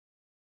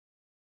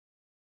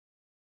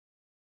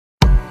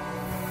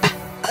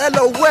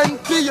LONDON,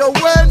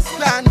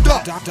 stand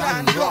up.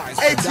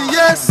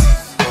 ATS,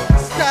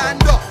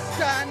 stand up.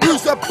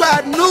 Bruiser,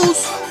 bad news,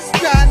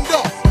 stand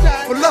up.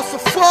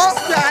 Philosofar,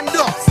 stand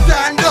up.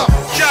 Stand up.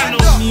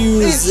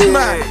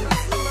 Eastman,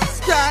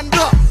 stand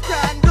up.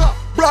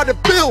 Brother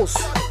Bills,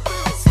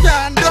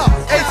 stand up.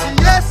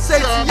 ATS,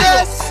 stand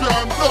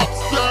up.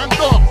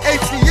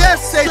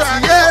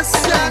 ATS,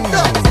 stand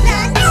up.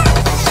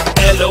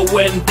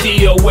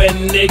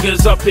 LONDON,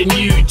 niggas up in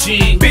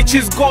UG.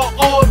 Bitches got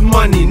old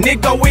money,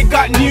 nigga, we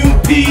got new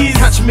peas.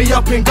 Catch me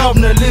up in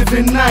Governor,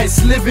 living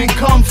nice, living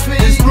comfy.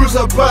 It's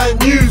Bruiser buying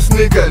news,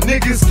 nigga.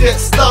 Niggas get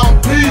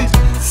stampede.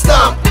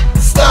 Stamp,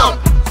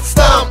 stamp,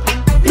 stamp,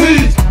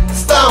 peed.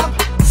 Stamp,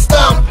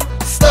 stamp,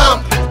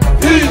 stamp,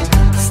 peed.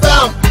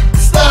 Stamp,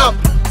 stamp,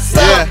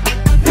 stamp,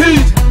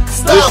 peed.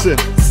 Stamp,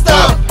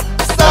 stamp,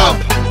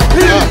 stamp,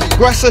 peed.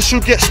 Grass says she'll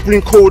get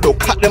sprinkled or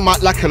cut them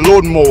out like a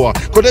lawnmower.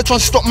 Cause they trying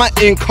to stop my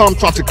income,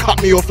 trying to cut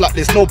me off like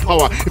there's no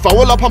power. If I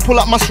roll up and pull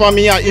up my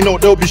swami out, you know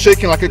they'll be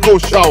shaking like a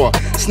cold shower.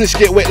 Snitch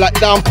get wet like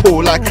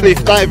downpour, like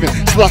cliff diving,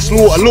 splash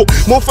water. Look,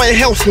 more for your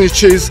health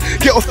snitches.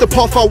 Get off the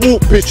path I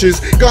walk,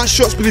 bitches.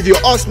 Gunshots, believe your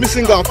ass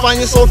missing, go and find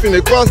yourself in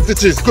the grass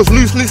ditches. Cause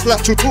loose lips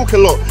like to talk a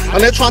lot,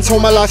 and they're trying to tell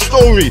my life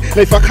story. And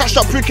if I catch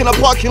that prick in the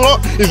parking lot,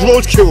 it's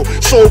roadkill,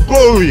 so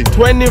gory.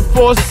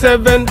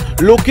 24/7,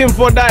 looking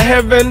for that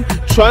heaven.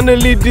 Trying to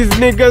lead these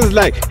niggas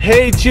like,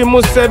 hey,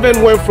 Chimo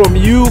 7 went from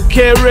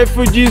UK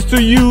refugees to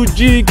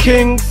UG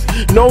kings.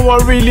 No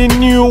one really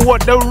knew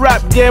what the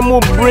rap game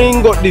would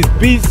bring. Got these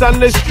beats on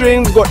the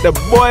strings, got the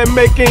boy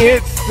making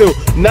hits still.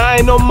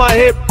 9 on my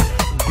hip,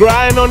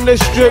 grind on the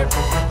strip,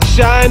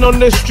 shine on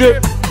the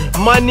strip.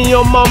 Money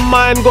on my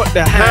mind, got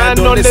the hand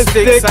on the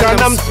stick,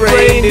 and I'm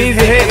spraying these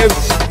haters.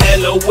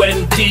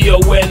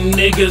 LONDON,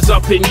 niggas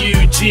up in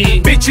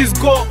UG. Bitches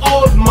got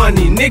old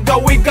money,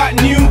 nigga, we got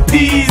new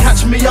peas.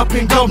 Catch me up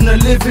in Governor,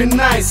 living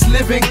nice,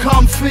 living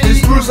comfy. It's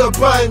Bruiser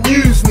buying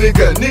news,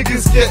 nigga.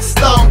 Niggas get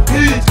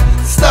stampede.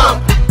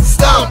 Stamp,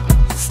 stamp,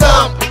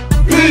 stamp,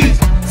 peed.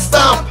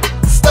 Stamp,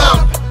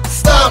 stamp,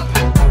 stamp,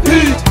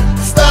 peed.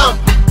 Stamp,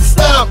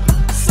 stamp,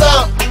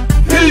 stamp,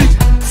 peed.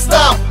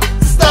 Stamp,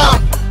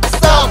 stamp,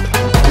 stamp,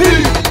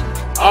 peed.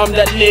 I'm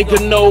that nigga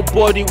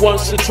nobody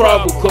wants to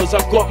trouble. Cause I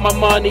got my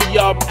money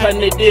up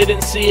and they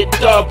didn't see it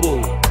double.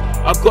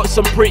 I got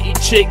some pretty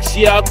chicks,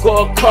 yeah, I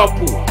got a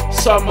couple.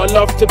 Some I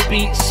love to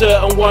beat,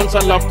 certain ones I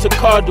love to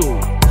cuddle.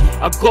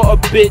 I got a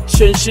bitch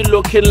and she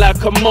looking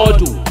like a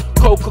model.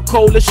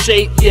 Coca-Cola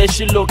shape, yeah,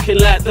 she looking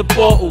like the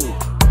bottle.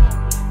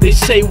 They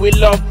say we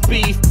love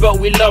beef, but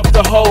we love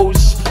the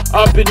hoes.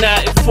 I've been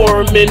at it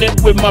for a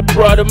minute with my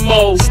brother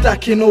Mo.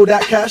 Stacking all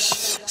that cash,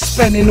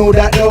 spending all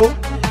that dough.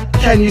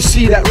 Can you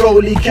see that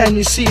rollie? Can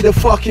you see the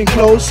fucking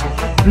clothes?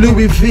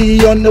 Louis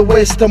V on the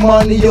waist, the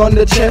money on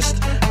the chest.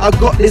 I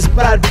got this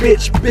bad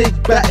bitch, big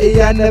batty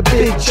and a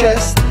big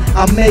chest.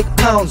 I make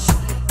pounds,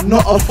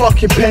 not a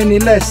fucking penny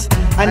less.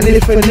 And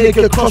if a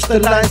nigga cross the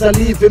lines, I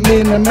leave him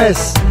in a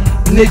mess.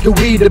 Nigga,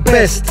 we the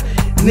best.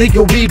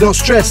 Nigga, we don't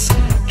stress.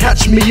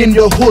 Catch me in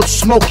your hood,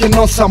 smoking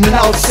on some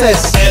loud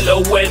cess.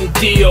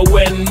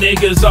 LONDON,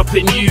 niggas up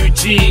in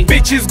UG.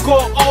 Bitches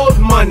got old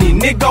money,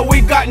 nigga,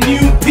 we got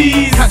new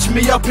peas. Catch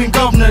me up in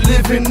Governor,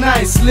 living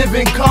nice,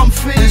 living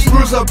comfy. It's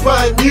Bruiser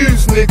buying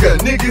news, nigga.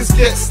 Niggas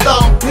get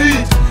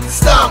stampede.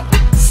 Stamp,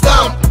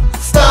 stamp,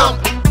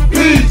 stamp,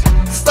 peed.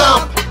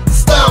 Stamp,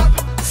 stamp,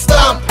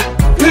 stamp,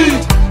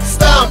 peed.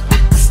 Stamp,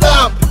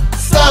 stamp,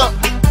 stamp,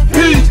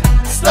 peed.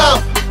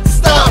 Stamp,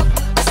 stamp,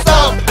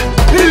 stamp,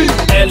 peed.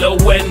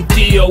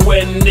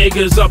 LONDON,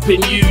 niggas up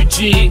in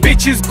UG.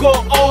 Bitches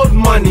got old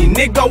money,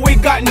 nigga, we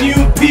got new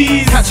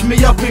peas. Catch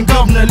me up in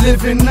Governor,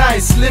 living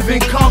nice,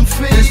 living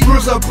comfy. It's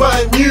Bruiser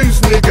buying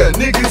news, nigga.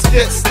 Niggas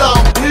get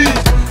stampede.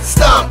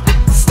 Stamp,